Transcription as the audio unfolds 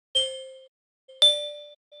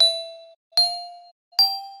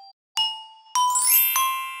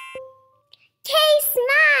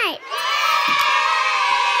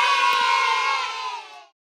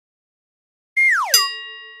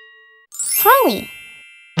Holi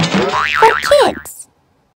for kids.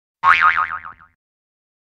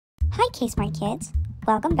 Hi kSmart kids,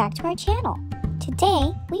 welcome back to our channel.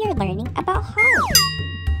 Today we are learning about Holi.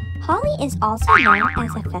 Holi is also known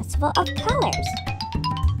as a festival of colors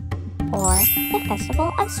or the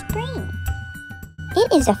festival of spring.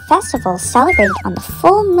 It is a festival celebrated on the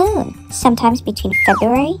full moon, sometimes between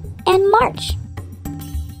February and March.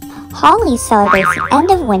 Holi celebrates the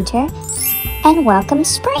end of winter and welcomes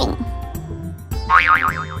spring.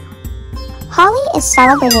 Holi is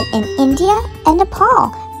celebrated in India and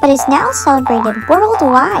Nepal, but is now celebrated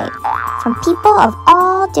worldwide from people of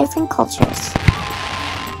all different cultures.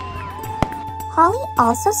 Holi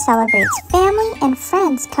also celebrates family and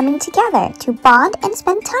friends coming together to bond and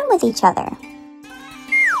spend time with each other.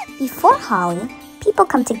 Before Holi, people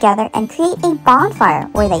come together and create a bonfire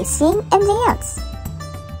where they sing and dance.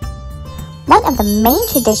 One of the main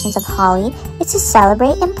traditions of Holi is to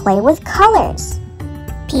celebrate and play with colors.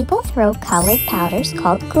 People throw colored powders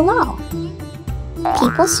called gulal.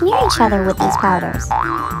 People smear each other with these powders.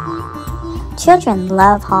 Children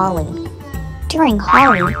love Holi. During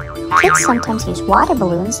Holi, kids sometimes use water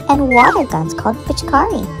balloons and water guns called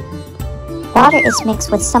pichkari. Water is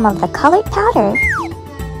mixed with some of the colored powder.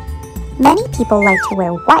 Many people like to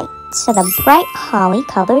wear white, so the bright Holi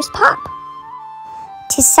colors pop.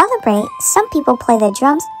 To celebrate, some people play the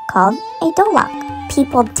drums called a dolak.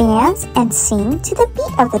 People dance and sing to the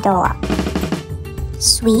beat of the dolak.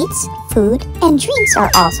 Sweets, food, and drinks are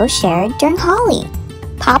also shared during Holi.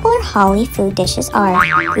 Popular Holi food dishes are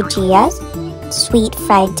gujiyas, sweet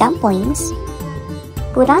fried dumplings,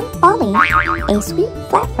 buran pali, a sweet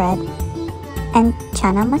flatbread, and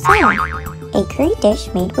chana masala, a curry dish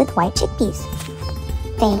made with white chickpeas.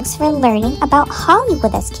 Thanks for learning about Holi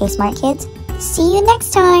with us, kSmart kids. See you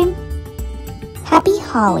next time! Happy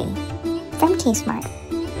Holi from kSmart.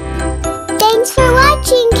 Thanks for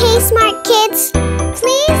watching, kSmart kids!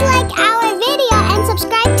 Please like our video